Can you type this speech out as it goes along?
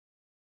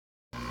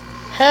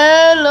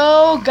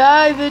Hello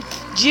guys,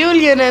 it's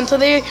Julian, and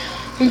today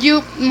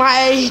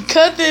my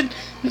cousin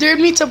dared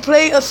me to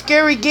play a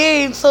scary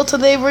game. So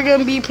today we're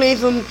gonna be playing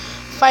some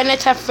Five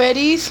Nights at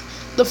Freddy's.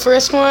 The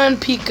first one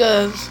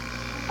because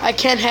I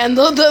can't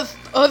handle the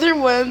other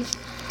ones.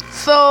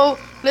 So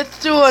let's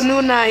do a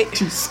new night.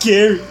 Too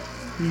scary.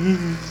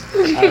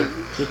 Alright,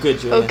 you're good,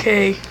 Julian.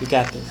 Okay. You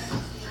got this.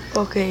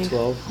 Okay.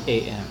 12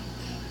 a.m.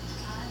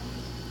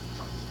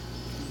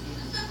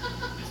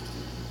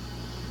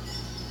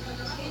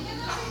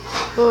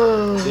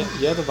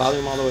 You have the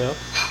volume all the way up?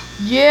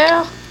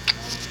 Yeah.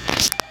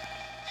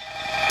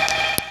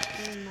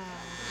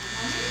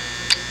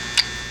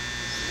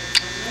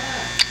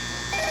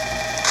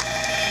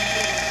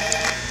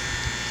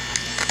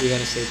 You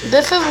gotta say that.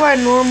 This is what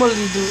I normally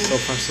do. So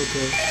far, so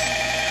good.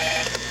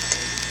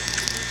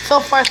 So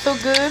far, so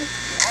good.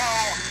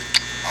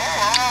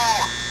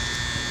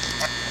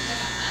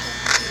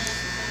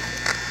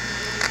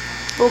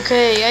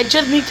 Okay, I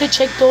just need to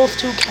check those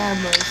two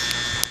cameras.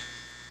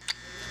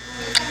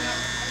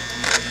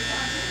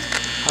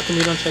 How come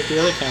you don't check the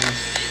other cameras?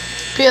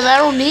 Because I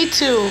don't need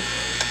to.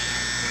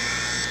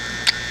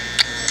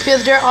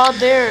 Because they're all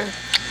there.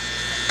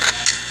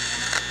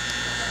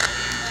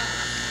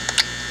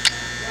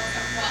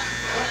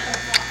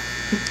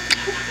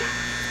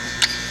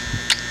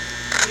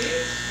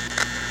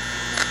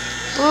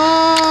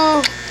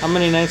 Ooh. How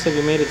many nights have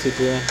you made it to,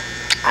 Julian?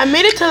 I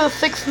made it to the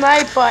 6th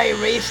night, but I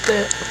erased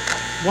it.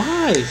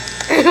 Why?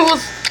 It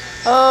was,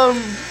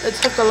 it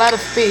took a lot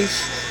of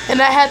space. And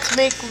I had to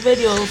make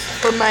videos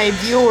for my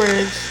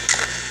viewers.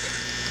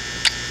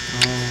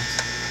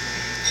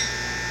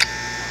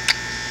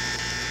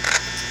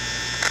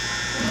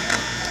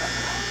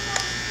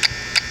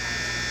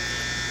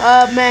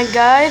 Man,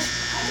 guys,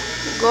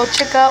 go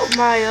check out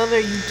my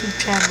other YouTube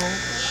channel.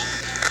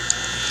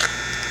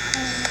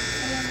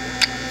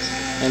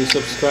 And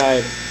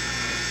subscribe.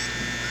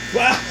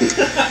 Wow!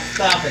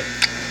 Stop it.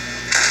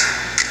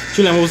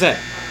 Julian, what was that?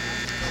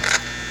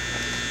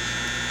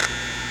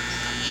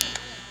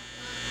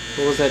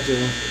 What was that,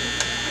 Julian?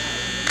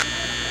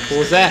 What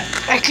was that?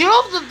 I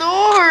closed the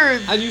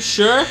doors. Are you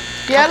sure?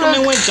 Yeah, How come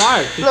look. it went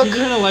dark? Did Look. you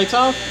turn the lights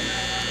off?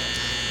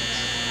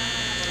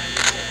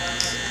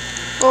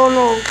 Oh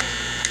no.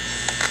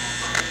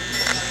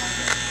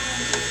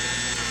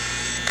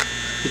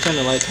 You turned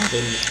the lights off,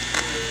 didn't you?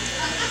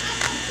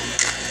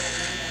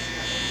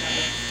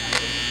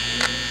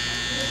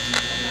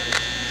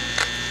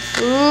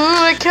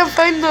 Ooh, I can't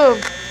find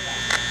them.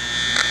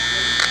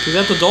 He's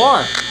at the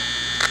door.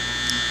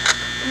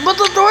 But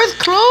the door is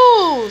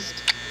closed.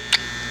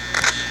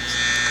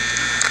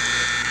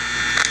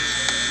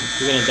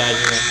 You're gonna die,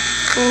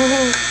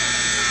 Julian.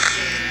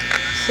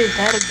 Say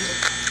that again.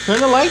 Turn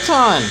the lights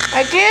on.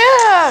 I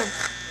can't.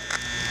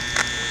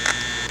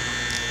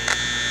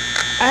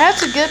 I have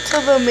to get to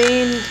the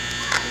main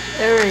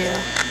area.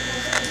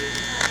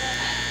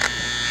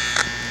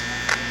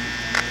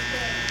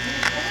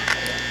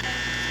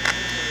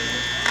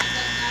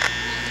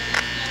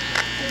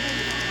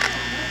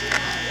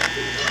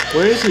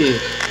 Where is he?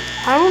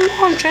 I don't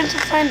know. I'm trying to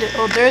find it.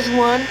 Oh, there's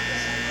one.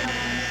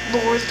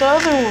 But where's the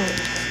other one?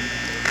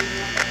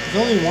 There's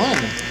only one.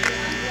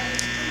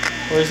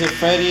 Or is it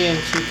Freddy and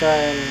Chica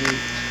and...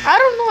 I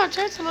don't know. I'm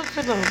trying to look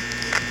for them.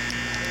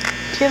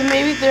 Because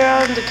maybe they're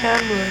on the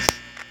cameras.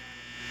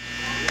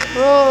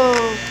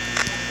 Oh.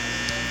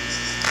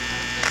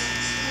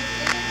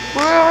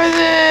 Where are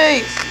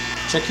they?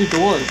 Check your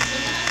doors.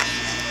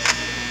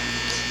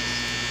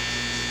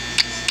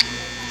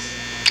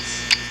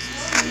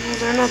 No,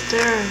 they're not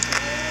there.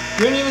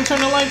 You didn't even turn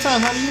the lights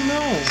on. How do you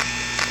know?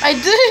 I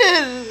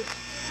did.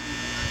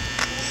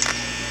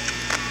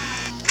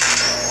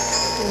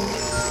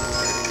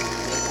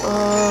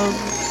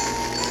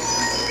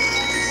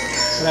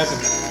 What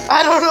happened?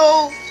 I don't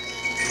know.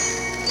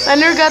 I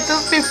never got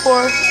this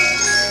before.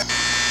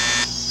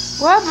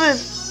 What happened?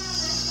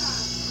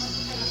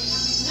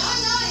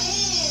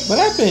 What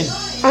happened?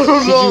 I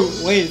don't know.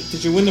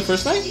 Did you win the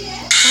first night?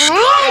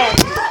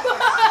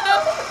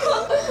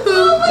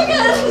 Oh my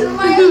god,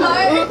 my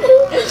heart.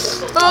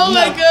 Oh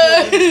my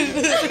god.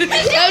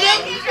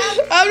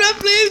 I'm not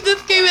playing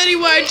this game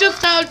anymore. I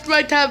just tapped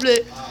my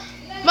tablet.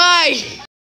 Bye.